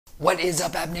What is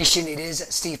up, App Nation? It is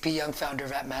Steve P. Young, founder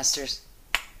of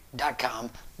AppMasters.com,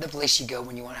 the place you go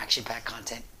when you want action-packed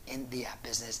content in the app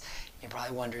business. You're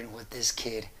probably wondering what this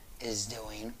kid is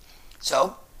doing.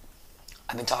 So,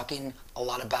 I've been talking a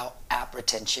lot about app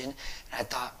retention, and I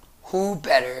thought, who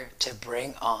better to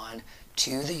bring on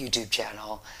to the YouTube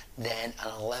channel than an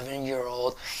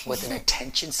 11-year-old with an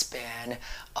attention span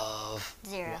of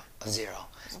Zero.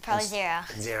 Probably zero.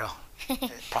 Zero.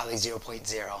 Probably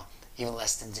 0.0. Even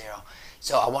less than zero.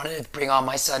 So I wanted to bring on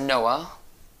my son Noah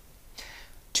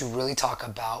to really talk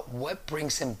about what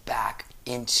brings him back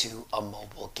into a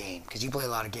mobile game. Because you play a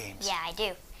lot of games. Yeah, I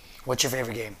do. What's your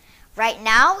favorite game? Right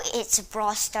now, it's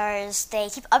Brawl Stars. They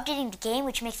keep updating the game,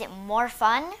 which makes it more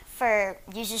fun for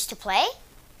users to play.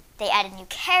 They added new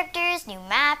characters, new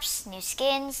maps, new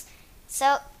skins.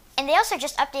 And they also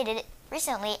just updated it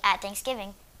recently at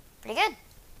Thanksgiving. Pretty good.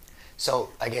 So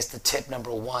I guess the tip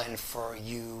number one for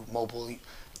you mobile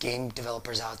game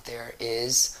developers out there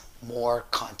is more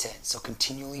content. So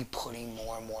continually putting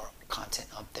more and more content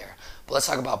up there. But let's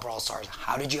talk about Brawl Stars.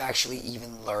 How did you actually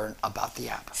even learn about the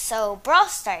app? So Brawl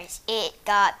Stars, it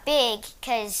got big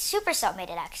because Supercell made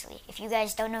it actually. If you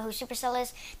guys don't know who Supercell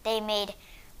is, they made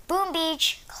Boom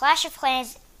Beach, Clash of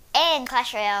Clans, and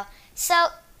Clash Royale. So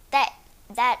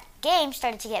that game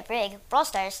started to get big, Brawl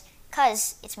Stars,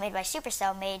 because it's made by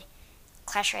Supercell, made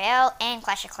Clash Royale and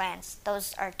Clash of Clans.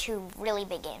 Those are two really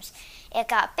big games. It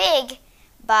got big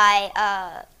by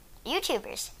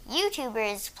YouTubers.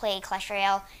 YouTubers played Clash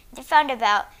Royale. They found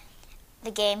about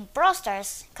the game Brawl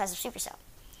Stars because of Supercell.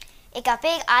 It got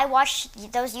big. I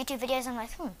watched those YouTube videos. I'm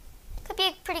like, could be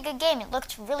a pretty good game. It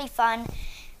looked really fun.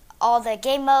 All the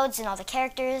game modes and all the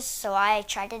characters. So I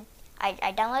tried it.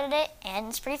 I downloaded it, and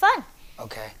it's pretty fun.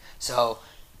 Okay, so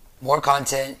more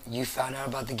content. You found out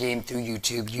about the game through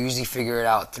YouTube. You usually figure it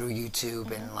out through YouTube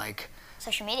and like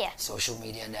social media. Social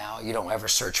media now. You don't ever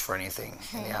search for anything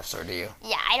in the App Store, do you?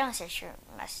 Yeah, I don't search for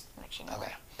much anymore.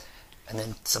 Okay. And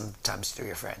then sometimes through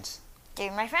your friends. Through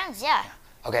my friends, yeah.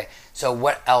 Okay, so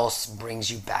what else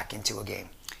brings you back into a game?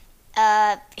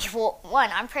 Well, one,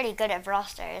 I'm pretty good at Brawl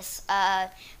Stars.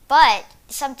 But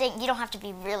you don't have to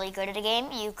be really good at a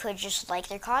game. You could just like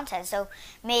their content. So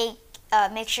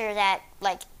make sure that,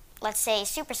 like, let's say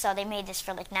Supercell, they made this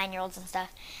for like 9-year-olds and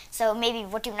stuff. So maybe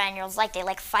what do 9-year-olds like? They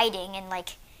like fighting and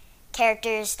like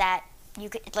characters that you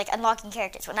could like unlocking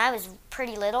characters. When I was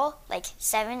pretty little, like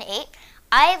 7, 8,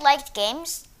 I liked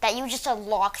games that you just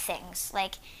unlock things.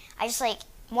 Like I just like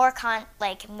more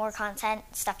content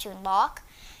stuff to unlock.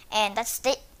 And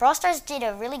Brawl Stars did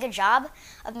a really good job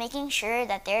of making sure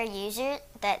that their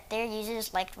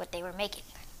users liked what they were making.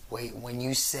 Wait, when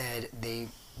you said they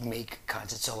make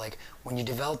content, so like when you're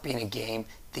developing a game,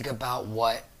 think about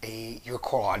what your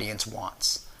core audience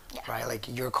wants. Yeah. Right?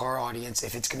 Like your core audience,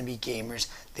 if it's going to be gamers,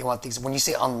 they want things. When you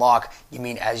say unlock, you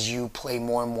mean as you play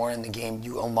more and more in the game,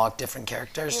 you unlock different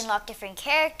characters? You unlock different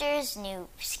characters, new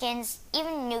skins,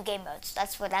 even new game modes.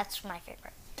 That's my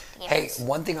favorite. Hey,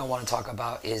 one thing I want to talk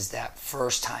about is that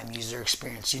first-time user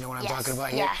experience. You know what I'm talking about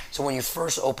here? Yeah. So when you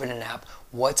first open an app,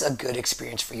 what's a good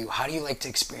experience for you? How do you like to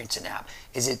experience an app?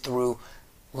 Is it through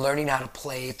learning how to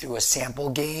play through a sample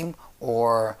game,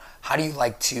 or how do you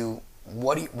like to?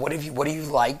 What have you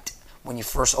liked when you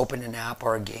first opened an app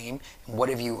or a game, and what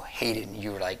have you hated and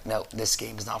you were like, no, this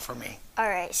game is not for me? All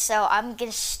right, so I'm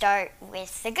gonna start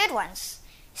with the good ones.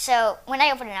 So when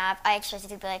I open an app, I expect it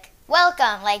to be like,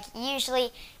 welcome. Like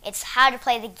usually it's how to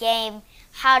play the game,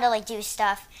 how to like do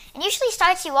stuff. And usually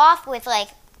starts you off with like,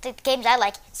 the games I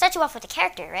like, starts you off with a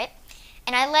character, right?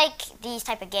 And I like these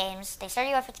type of games. They start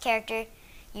you off with a character.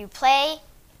 You play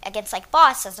against like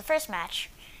boss as the first match.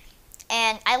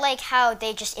 And I like how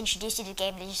they just introduce you to the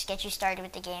game. They just get you started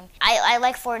with the game. I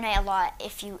like Fortnite a lot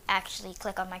if you actually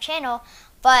click on my channel.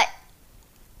 But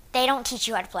they don't teach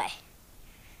you how to play.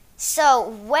 So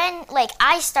when, like,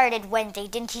 I started when they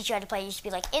didn't teach you how to play, you used to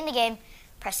be like, in the game,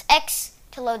 press X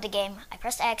to load the game. I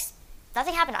pressed X,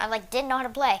 nothing happened. I, like, didn't know how to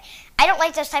play. I don't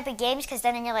like those type of games because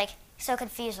then you're, like, so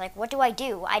confused. Like, what do?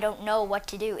 I don't know what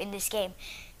to do in this game.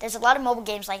 There's a lot of mobile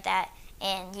games like that,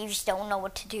 and you just don't know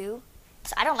what to do.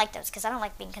 So I don't like those because I don't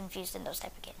like being confused in those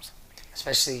type of games.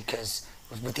 Especially because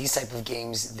with these type of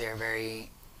games, they're very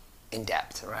in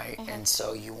depth, right? Mm-hmm. And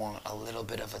so you want a little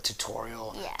bit of a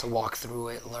tutorial to walk through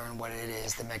it, learn what it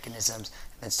is, the mechanisms,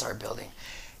 and then start building.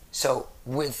 So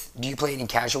do you play any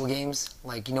casual games?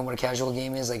 Like, you know what a casual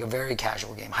game is? Like a very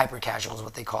casual game. Hyper casual is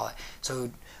what they call it.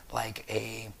 So like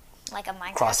a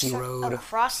Minecraft Crossy Road. Oh,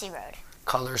 Crossy Road.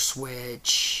 Color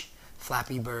Switch,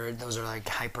 Flappy Bird, those are like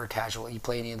hyper casual. You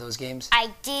play any of those games? I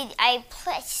did.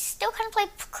 Still kind of play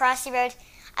Crossy Road.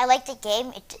 I like the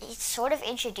game. It sort of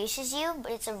introduces you,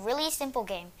 but it's a really simple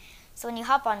game. So when you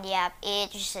hop on the app,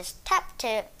 it just says tap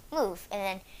to move, and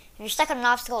then if you're stuck on an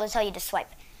obstacle, it'll tell you to swipe.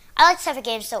 I like this type of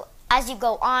game, so as you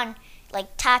go on,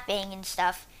 like tapping and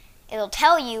stuff, it'll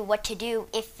tell you what to do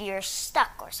if you're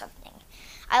stuck or something.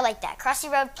 I like that.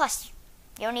 Crossy Road Plus,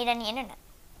 you don't need any internet.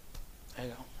 There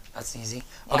you go. That's easy.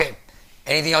 Okay.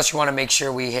 Anything else you want to make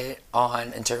sure we hit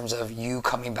on in terms of you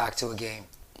coming back to a game?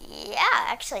 Yeah,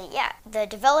 actually, yeah. The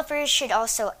developers should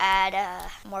also add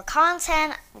more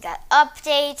content. We got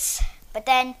updates, but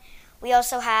then we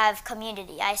also have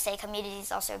community. I say community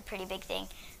is also a pretty big thing.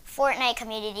 Fortnite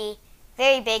community,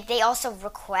 very big. They also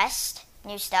request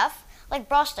new stuff. Like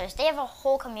Brawl Stars, they have a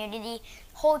whole community,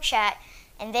 whole chat,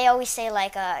 and they always say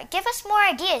like, give us more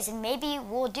ideas and maybe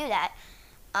we'll do that.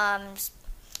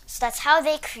 So that's how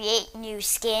they create new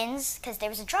skins, because there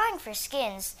was a drawing for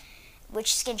skins,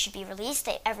 which skin should be released.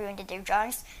 Everyone did their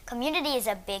drawings. Community is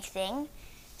a big thing.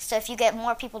 So if you get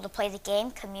more people to play the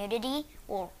game, community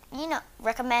will,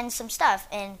 recommend some stuff,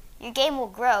 and your game will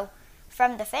grow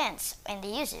from the fans and the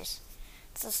users.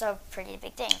 It's also a pretty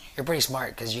big thing. You're pretty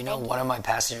smart, because one of my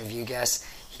past interview guests,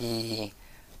 he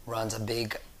runs a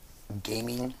big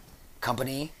gaming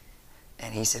company,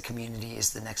 and he said community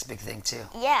is the next big thing too.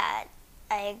 Yeah,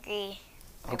 I agree.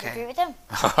 Okay. I agree with him.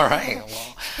 All right.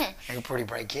 Well, you're a pretty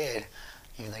bright kid,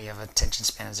 even though you have a attention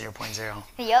span of 0.0.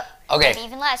 Yep. Okay. Maybe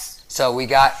even less. So we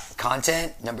got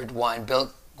content. Number one,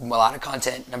 build a lot of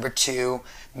content. Number two,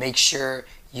 make sure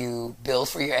you build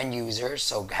for your end users.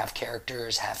 So have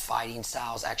characters, have fighting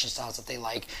styles, action styles that they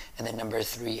like. And then number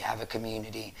three, have a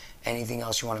community. Anything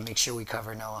else you want to make sure we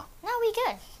cover, Noah? No, we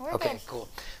good. We're okay, good. Cool.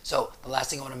 So the last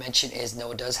thing I want to mention is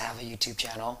Noah does have a YouTube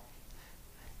channel,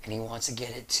 and he wants to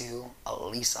get it to at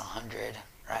least 100,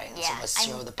 right? Yeah, so let's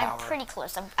show the power. I'm pretty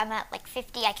close. I'm at like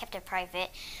 50. I kept it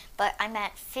private, but I'm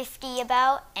at 50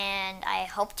 about, and I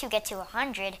hope to get to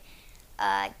 100.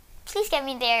 Please get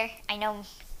me there. I know.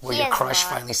 Will your crush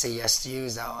finally say yes to you?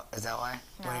 Is that why?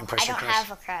 No, I don't have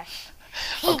a crush.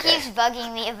 He Okay. keeps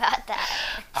bugging me about that.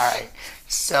 All right.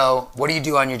 So what do you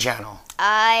do on your channel?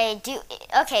 I do.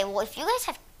 Okay, well, if you guys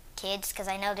have kids, because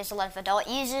I know there's a lot of adult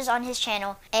users on his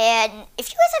channel, and if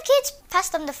you guys have kids, pass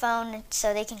them the phone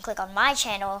so they can click on my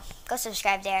channel. Go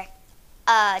subscribe there.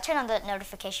 Turn on the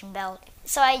notification bell.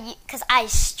 So because I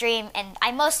stream, and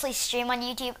I mostly stream on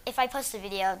YouTube. If I post a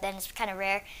video, then it's kind of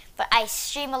rare. But I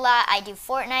stream a lot. I do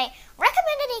Fortnite.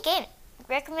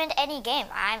 Recommend any game.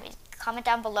 Comment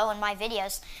down below on my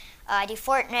videos. I do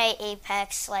Fortnite,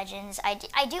 Apex Legends. I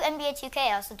do NBA 2K.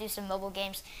 I also do some mobile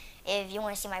games. If you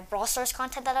want to see my Brawl Stars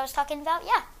content that I was talking about,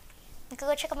 yeah, you can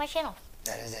go check out my channel.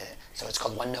 That is it. So it's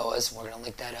called One Noah's. We're going to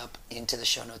link that up into the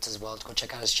show notes as well. Let's go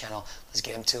check out his channel. Let's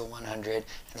get him to 100, and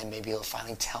then maybe he'll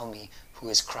finally tell me who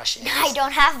his crush is. I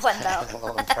don't have one, though.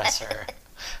 We'll impress her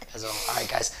as well. All right,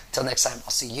 guys. Till next time,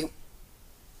 I'll see you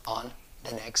on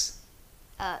the next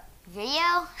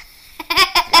Video?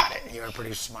 Got it. You're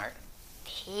pretty smart.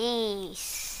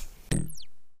 Peace.